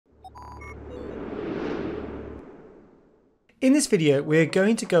In this video, we're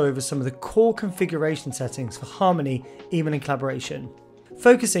going to go over some of the core configuration settings for Harmony email and collaboration,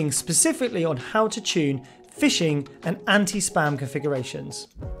 focusing specifically on how to tune phishing and anti-spam configurations.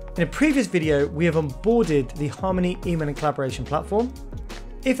 In a previous video, we have onboarded the Harmony email and collaboration platform.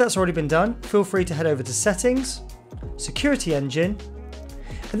 If that's already been done, feel free to head over to Settings, Security Engine,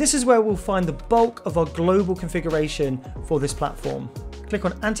 and this is where we'll find the bulk of our global configuration for this platform. Click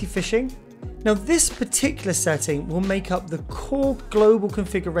on Anti-Phishing. Now this particular setting will make up the core global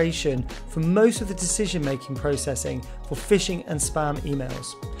configuration for most of the decision-making processing for phishing and spam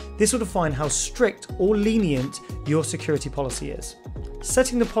emails. This will define how strict or lenient your security policy is.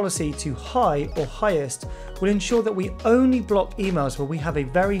 Setting the policy to high or highest will ensure that we only block emails where we have a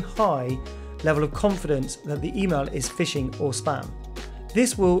very high level of confidence that the email is phishing or spam.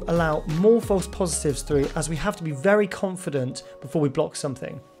 This will allow more false positives through, as we have to be very confident before we block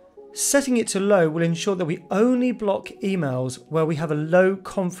something. Setting it to low will ensure that we only block emails where we have a low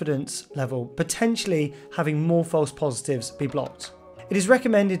confidence level, potentially having more false positives be blocked. It is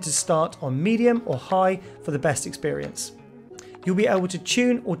recommended to start on medium or high for the best experience. You'll be able to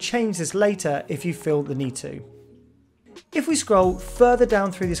tune or change this later if you feel the need to. If we scroll further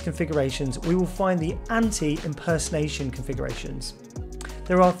down through these configurations, we will find the anti-impersonation configurations.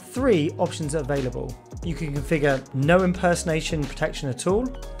 There are 3 options available. You can configure no impersonation protection at all,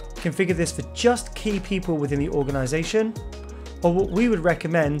 configure this for just key people within the organization, or what we would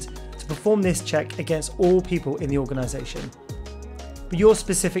recommend to perform this check against all people in the organization. But your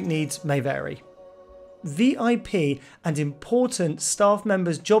specific needs may vary. VIP and important staff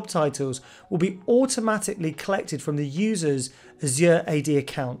members' job titles will be automatically collected from the user's Azure AD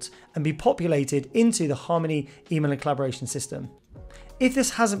account and be populated into the Harmony email and collaboration system. If this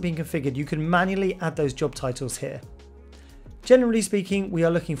hasn't been configured, you can manually add those job titles here. Generally speaking, we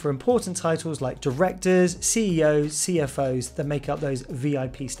are looking for important titles like directors, CEOs, CFOs that make up those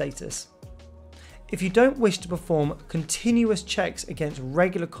VIP status. If you don't wish to perform continuous checks against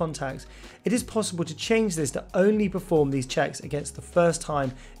regular contacts, it is possible to change this to only perform these checks against the first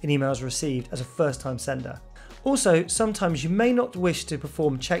time an email is received as a first-time sender. Also, sometimes you may not wish to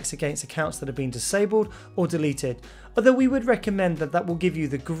perform checks against accounts that have been disabled or deleted, although we would recommend that will give you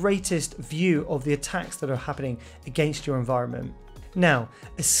the greatest view of the attacks that are happening against your environment. Now,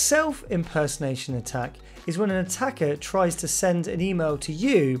 a self-impersonation attack is when an attacker tries to send an email to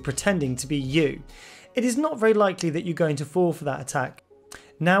you pretending to be you. It is not very likely that you're going to fall for that attack.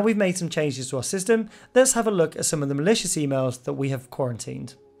 Now we've made some changes to our system, let's have a look at some of the malicious emails that we have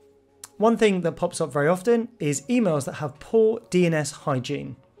quarantined. One thing that pops up very often is emails that have poor DNS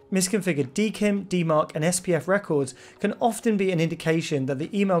hygiene. Misconfigured DKIM, DMARC and SPF records can often be an indication that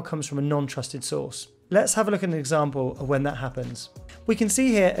the email comes from a non-trusted source. Let's have a look at an example of when that happens. We can see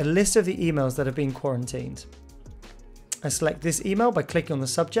here a list of the emails that have been quarantined. I select this email by clicking on the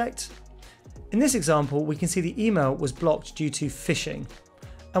subject. In this example, we can see the email was blocked due to phishing.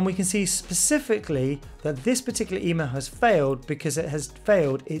 And we can see specifically that this particular email has failed because it has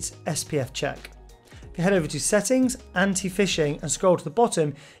failed its SPF check. If you head over to Settings, Anti-Phishing and scroll to the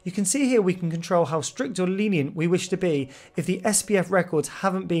bottom, you can see here we can control how strict or lenient we wish to be if the SPF records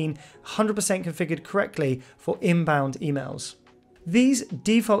haven't been 100% configured correctly for inbound emails. These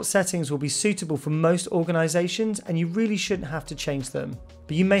default settings will be suitable for most organizations and you really shouldn't have to change them,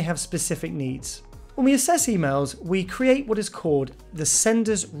 but you may have specific needs. When we assess emails, we create what is called the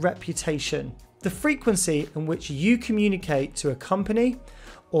sender's reputation, the frequency in which you communicate to a company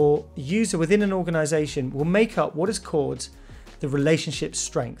or user within an organization will make up what is called the relationship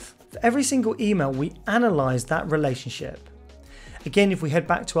strength. For every single email, we analyze that relationship. Again, if we head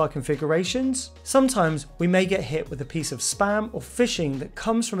back to our configurations, sometimes we may get hit with a piece of spam or phishing that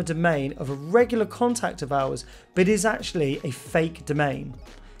comes from a domain of a regular contact of ours, but is actually a fake domain.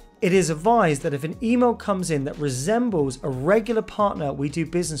 It is advised that if an email comes in that resembles a regular partner we do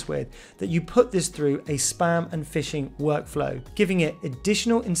business with, that you put this through a spam and phishing workflow, giving it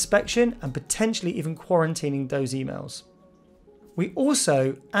additional inspection and potentially even quarantining those emails. We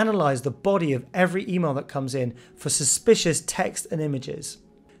also analyze the body of every email that comes in for suspicious text and images.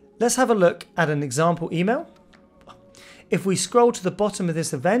 Let's have a look at an example email. If we scroll to the bottom of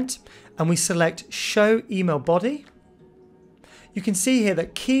this event and we select Show Email Body, you can see here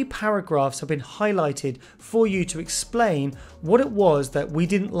that key paragraphs have been highlighted for you to explain what it was that we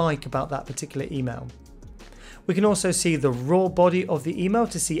didn't like about that particular email. We can also see the raw body of the email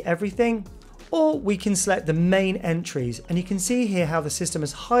to see everything, or we can select the main entries and you can see here how the system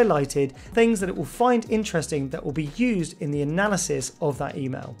has highlighted things that it will find interesting that will be used in the analysis of that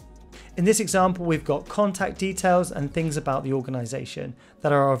email. In this example, we've got contact details and things about the organization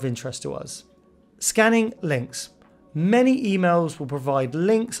that are of interest to us. Scanning links. Many emails will provide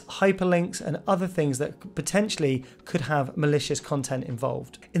links, hyperlinks, and other things that potentially could have malicious content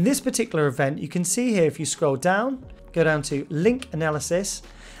involved. In this particular event, you can see here, if you scroll down, go down to link analysis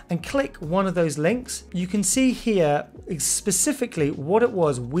and click one of those links, you can see here specifically what it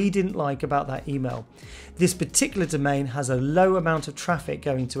was we didn't like about that email. This particular domain has a low amount of traffic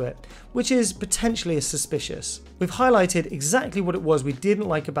going to it, which is potentially suspicious. We've highlighted exactly what it was we didn't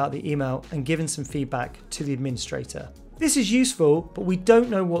like about the email and given some feedback to the administrator. This is useful, but we don't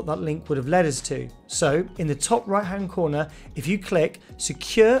know what that link would have led us to. So in the top right hand corner, if you click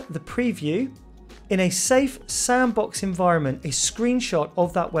secure the preview, in a safe sandbox environment, a screenshot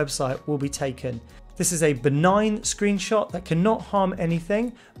of that website will be taken. This is a benign screenshot that cannot harm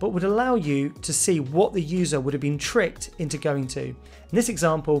anything, but would allow you to see what the user would have been tricked into going to. In this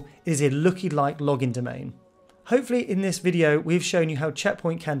example, it is a looky-like login domain. Hopefully in this video, we've shown you how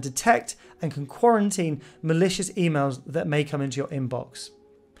Checkpoint can detect and can quarantine malicious emails that may come into your inbox.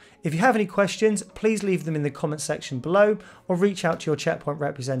 If you have any questions, please leave them in the comment section below or reach out to your Checkpoint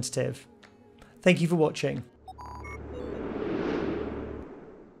representative. Thank you for watching.